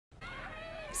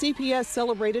CPS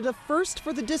celebrated a first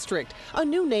for the district, a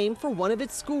new name for one of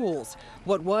its schools.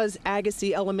 What was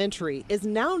Agassiz Elementary is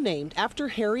now named after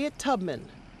Harriet Tubman.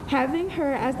 Having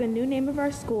her as the new name of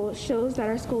our school shows that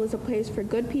our school is a place for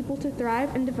good people to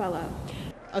thrive and develop.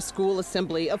 A school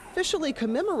assembly officially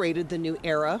commemorated the new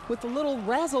era with a little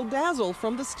razzle-dazzle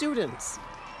from the students.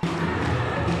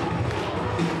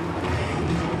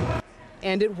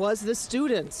 And it was the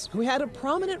students who had a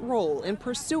prominent role in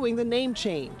pursuing the name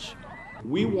change.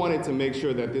 We wanted to make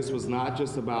sure that this was not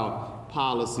just about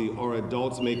policy or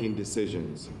adults making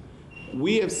decisions.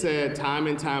 We have said time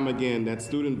and time again that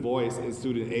student voice and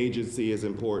student agency is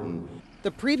important.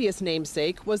 The previous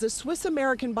namesake was a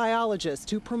Swiss-American biologist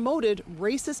who promoted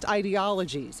racist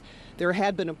ideologies. There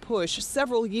had been a push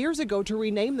several years ago to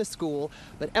rename the school,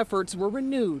 but efforts were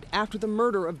renewed after the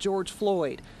murder of George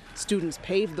Floyd. Students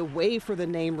paved the way for the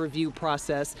name review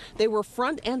process. They were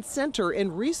front and center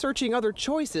in researching other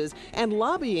choices and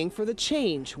lobbying for the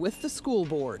change with the school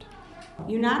board.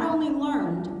 You not only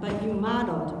learned, but you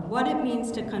modeled what it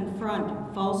means to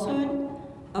confront falsehood,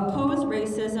 oppose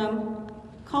racism,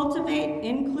 cultivate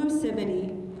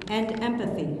inclusivity and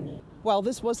empathy. While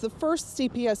this was the first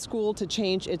CPS school to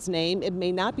change its name, it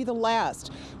may not be the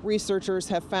last. Researchers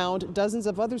have found dozens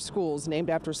of other schools named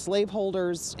after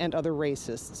slaveholders and other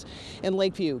racists. In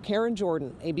Lakeview, Karen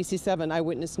Jordan, ABC7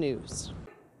 Eyewitness News.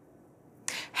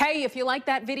 Hey, if you like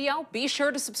that video, be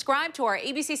sure to subscribe to our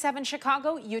ABC7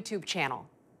 Chicago YouTube channel.